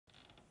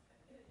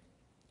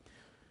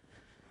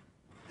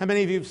How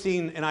many of you have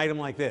seen an item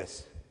like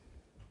this?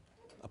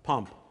 A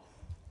pump.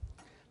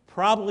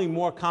 Probably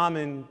more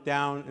common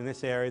down in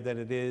this area than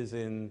it is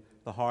in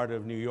the heart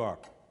of New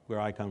York, where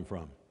I come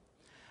from.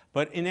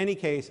 But in any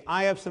case,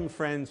 I have some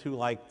friends who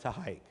like to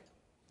hike.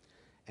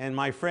 And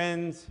my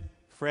friends,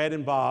 Fred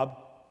and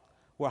Bob,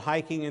 were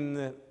hiking in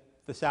the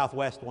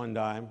Southwest one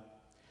time,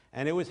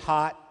 and it was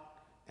hot,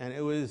 and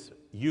it was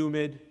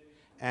humid,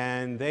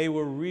 and they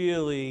were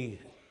really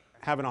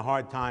having a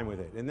hard time with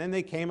it. And then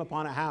they came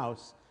upon a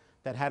house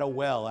that had a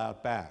well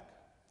out back.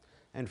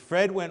 And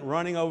Fred went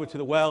running over to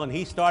the well, and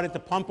he started to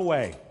pump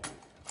away.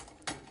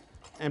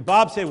 And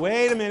Bob said,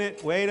 wait a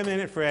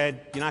minute,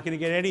 Fred. You're not going to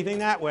get anything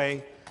that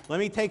way. Let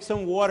me take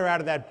some water out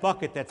of that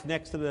bucket that's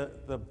next to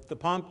the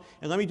pump,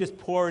 and let me just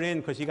pour it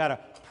in, because you got to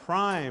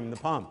prime the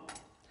pump.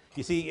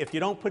 You see, if you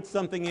don't put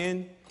something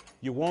in,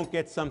 you won't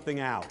get something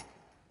out.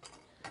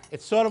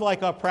 It's sort of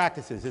like our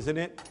practices, isn't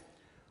it?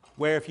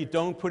 Where if you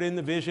don't put in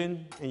the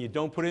vision, and you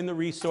don't put in the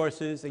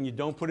resources, and you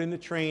don't put in the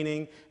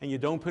training, and you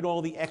don't put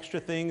all the extra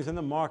things in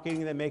the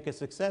marketing that make us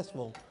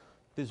successful,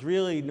 there's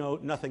really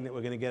nothing that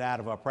we're going to get out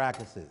of our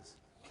practices.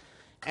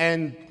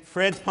 And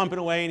Fred's pumping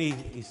away, and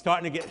he's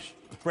starting to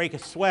break a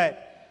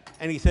sweat,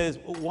 and he says,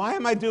 why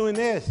am I doing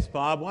this,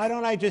 Bob? Why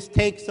don't I just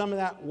take some of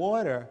that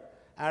water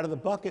out of the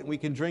bucket, and we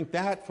can drink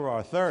that for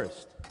our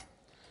thirst?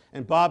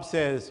 And Bob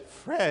says,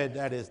 Fred,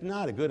 that is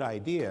not a good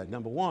idea.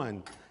 Number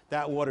one,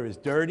 that water is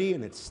dirty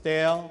and it's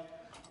stale.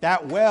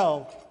 That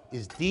well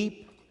is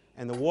deep,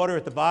 and the water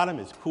at the bottom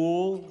is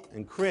cool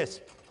and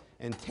crisp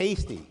and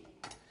tasty.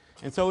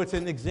 And so it's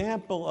an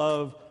example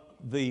of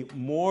the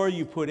more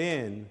you put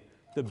in,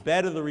 the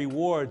better the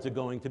rewards are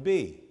going to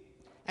be.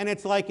 And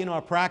it's like in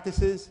our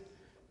practices,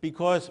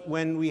 because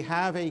when we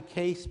have a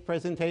case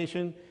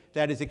presentation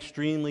that is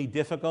extremely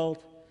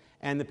difficult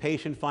and the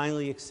patient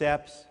finally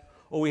accepts,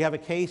 or we have a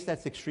case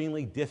that's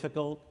extremely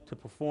difficult to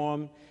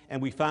perform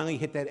and we finally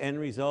hit that end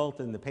result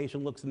and the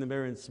patient looks in the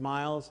mirror and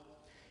smiles,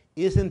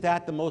 isn't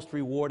that the most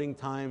rewarding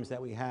times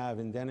that we have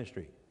in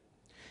dentistry?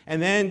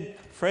 And then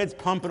Fred's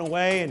pumping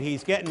away and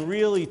he's getting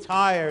really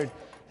tired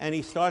and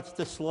he starts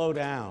to slow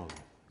down.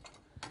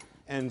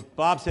 And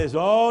Bob says,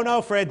 oh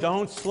no, Fred,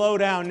 don't slow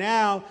down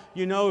now.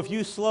 You know, if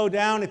you slow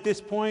down at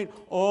this point,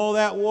 all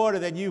that water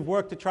that you've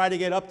worked to try to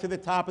get up to the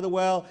top of the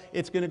well,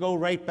 it's going to go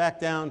right back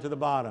down to the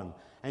bottom,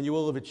 and you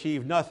will have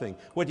achieved nothing.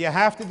 What you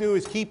have to do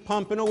is keep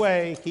pumping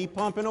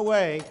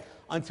away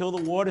until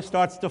the water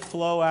starts to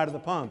flow out of the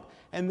pump.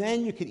 And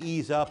then you can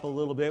ease up a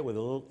little bit with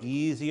a little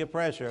easier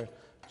pressure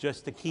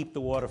just to keep the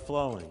water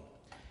flowing.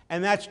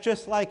 And that's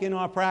just like in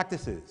our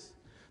practices.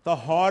 The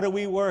harder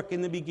we work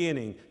in the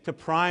beginning to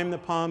prime the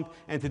pump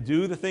and to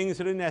do the things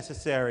that are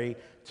necessary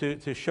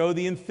to show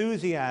the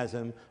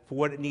enthusiasm for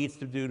what it needs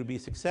to do to be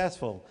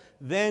successful,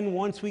 then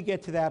once we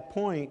get to that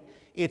point,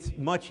 it's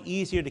much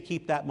easier to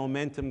keep that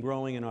momentum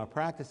growing in our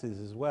practices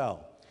as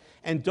well.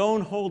 And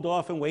don't hold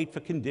off and wait for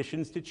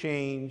conditions to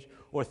change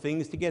or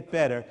things to get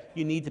better.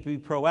 You need to be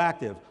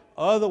proactive.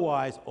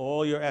 Otherwise,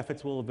 all your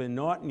efforts will have been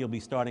naught and you'll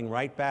be starting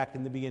right back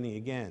in the beginning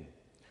again.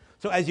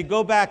 So as you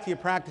go back to your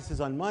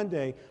practices on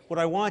Monday, what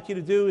I want you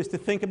to do is to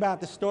think about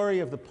the story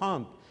of the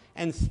pump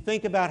and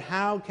think about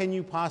how can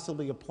you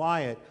possibly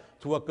apply it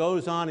to what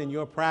goes on in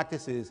your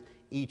practices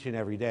each and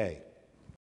every day.